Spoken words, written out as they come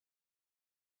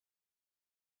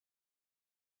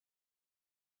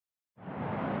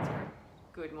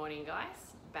Good morning,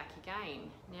 guys. Back again.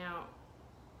 Now,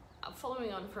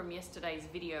 following on from yesterday's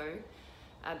video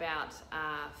about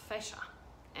fascia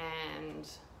and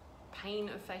pain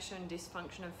of fascia and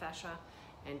dysfunction of fascia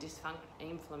and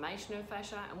inflammation of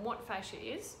fascia and what fascia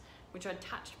is, which I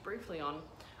touched briefly on,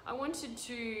 I wanted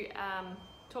to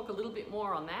talk a little bit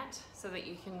more on that so that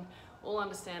you can all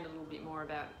understand a little bit more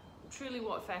about truly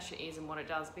what fascia is and what it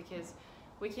does, because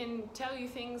we can tell you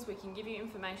things, we can give you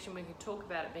information, we can talk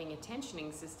about it being a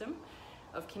tensioning system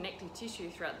of connective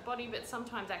tissue throughout the body, but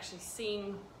sometimes actually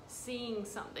seeing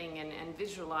something and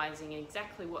visualizing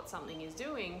exactly what something is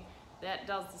doing that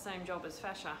does the same job as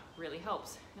fascia really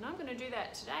helps. And I'm going to do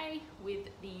that today with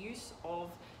the use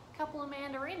of a couple of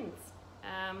mandarins.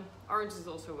 Oranges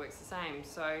also works the same,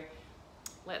 so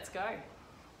let's go.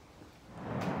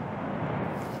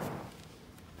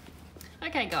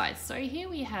 Okay guys, so here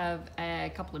we have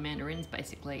a couple of mandarins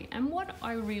basically, and what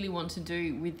I really want to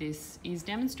do with this is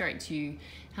demonstrate to you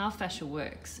how fascia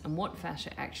works and what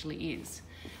fascia actually is.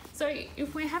 So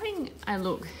if we're having a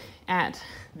look at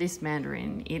this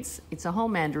mandarin, it's a whole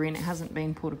mandarin, it hasn't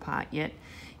been pulled apart yet.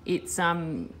 It's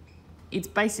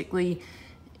basically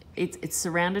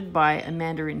surrounded by a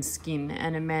mandarin skin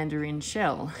and a mandarin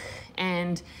shell,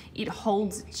 and it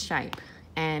holds its shape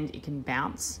and it can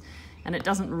bounce. And it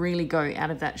doesn't really go out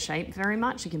of that shape very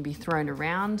much. It can be thrown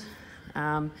around,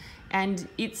 and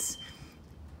it's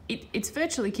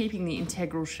virtually keeping the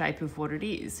integral shape of what it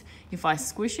is. If I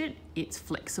squish it, it's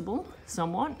flexible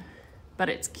somewhat, but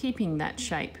it's keeping that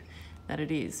shape that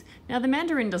it is. Now the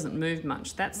mandarin doesn't move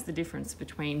much. That's the difference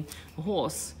between a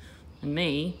horse and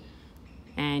me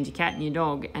and your cat and your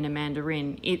dog and a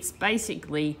mandarin. It's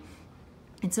basically,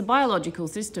 it's a biological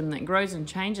system that grows and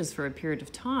changes for a period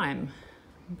of time.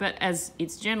 But as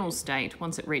its general state,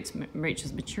 once it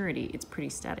reaches maturity, it's pretty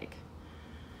static.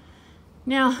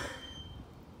 Now,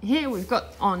 here we've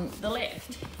got on the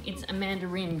left, it's a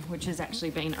mandarin which has actually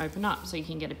been opened up, so you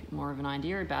can get a bit more of an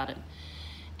idea about it.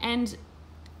 And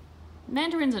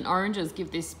mandarins and oranges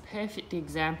give this perfect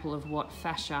example of what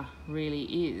fascia really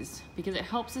is, because it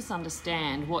helps us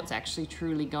understand what's actually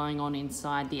truly going on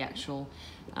inside the actual,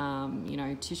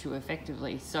 tissue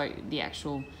effectively. So the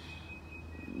actual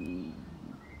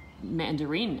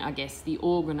mandarin, I guess, the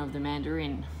organ of the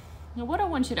mandarin. Now what I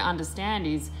want you to understand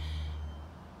is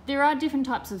there are different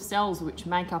types of cells which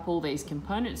make up all these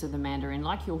components of the mandarin,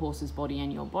 like your horse's body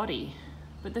and your body.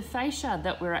 But the fascia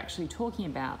that we're actually talking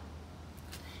about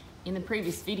in the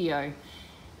previous video,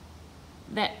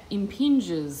 that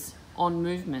impinges on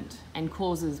movement and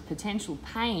causes potential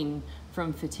pain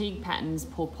from fatigue patterns,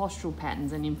 poor postural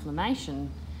patterns and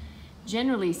inflammation,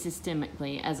 generally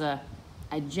systemically as a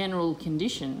general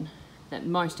condition that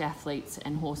most athletes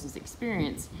and horses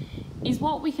experience, is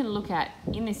what we can look at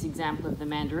in this example of the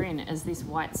mandarin as this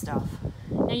white stuff.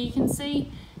 Now you can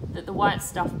see that the white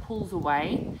stuff pulls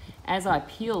away as I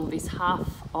peel this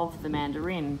half of the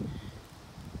mandarin,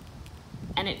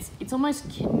 and it's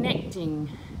almost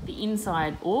connecting the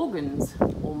inside organs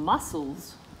or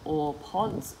muscles or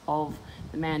pods of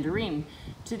the mandarin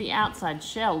to the outside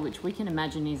shell, which we can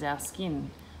imagine is our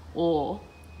skin, or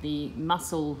the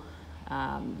muscle,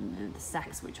 the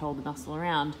sacs which hold the muscle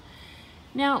around.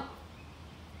 Now,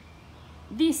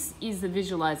 this is the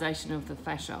visualization of the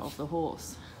fascia of the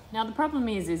horse. Now, the problem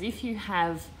is if you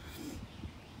have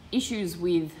issues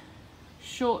with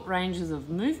short ranges of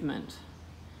movement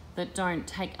that don't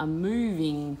take a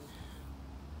moving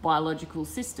biological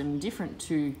system different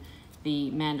to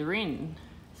the mandarin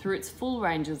through its full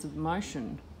ranges of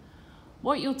motion,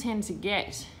 what you'll tend to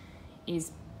get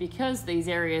is, because these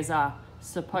areas are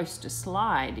supposed to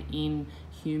slide in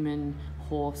human,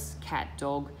 horse, cat,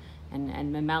 dog,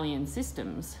 and mammalian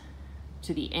systems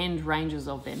to the end ranges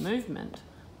of their movement,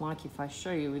 like if I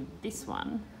show you with this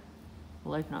one,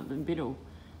 we'll open up the middle,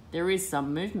 there is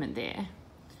some movement there.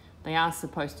 They are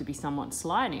supposed to be somewhat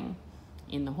sliding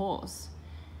in the horse.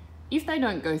 If they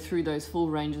don't go through those full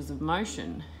ranges of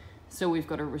motion, so we've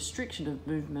got a restriction of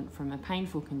movement from a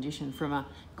painful condition, from a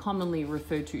commonly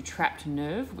referred to trapped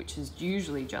nerve, which is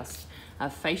usually just a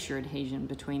fascia adhesion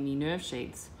between the nerve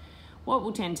sheaths. What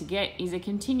we'll tend to get is a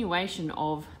continuation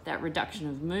of that reduction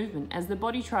of movement as the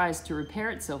body tries to repair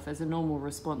itself as a normal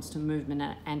response to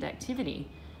movement and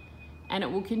activity. And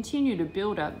it will continue to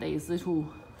build up these little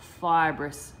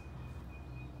fibrous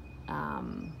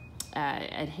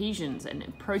adhesions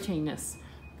and proteinous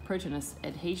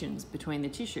adhesions between the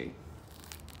tissue.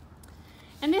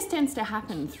 And this tends to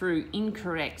happen through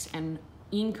incorrect and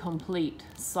incomplete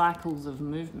cycles of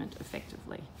movement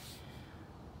effectively.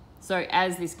 So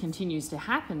as this continues to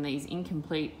happen, these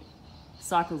incomplete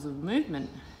cycles of movement,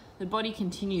 the body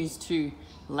continues to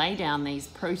lay down these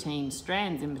protein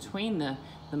strands in between the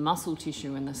muscle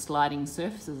tissue and the sliding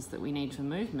surfaces that we need for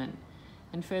movement,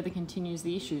 and further continues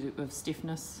the issue of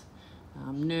stiffness,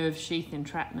 nerve sheath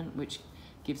entrapment, which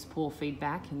gives poor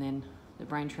feedback, and then the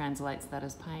brain translates that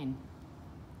as pain.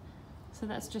 So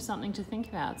that's just something to think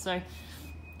about. So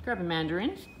grab a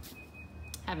mandarin,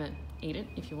 eat it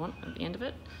if you want at the end of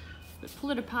it, but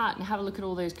pull it apart and have a look at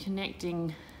all those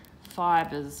connecting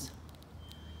fibers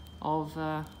of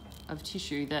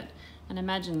tissue, and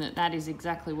imagine that is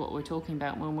exactly what we're talking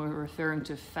about when we're referring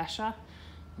to fascia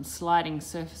and sliding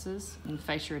surfaces and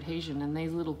fascia adhesion. And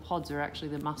these little pods are actually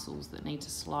the muscles that need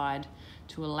to slide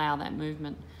to allow that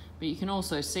movement. But you can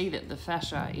also see that the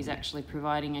fascia is actually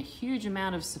providing a huge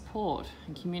amount of support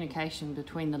and communication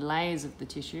between the layers of the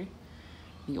tissue,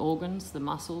 the organs, the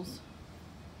muscles,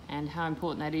 and how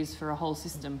important that is for a whole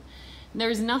system. There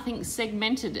is nothing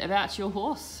segmented about your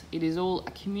horse. It is all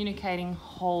a communicating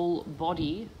whole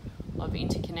body of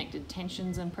interconnected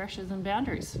tensions and pressures and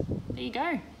boundaries. There you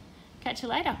go. Catch you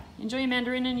later. Enjoy your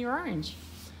mandarin and your orange.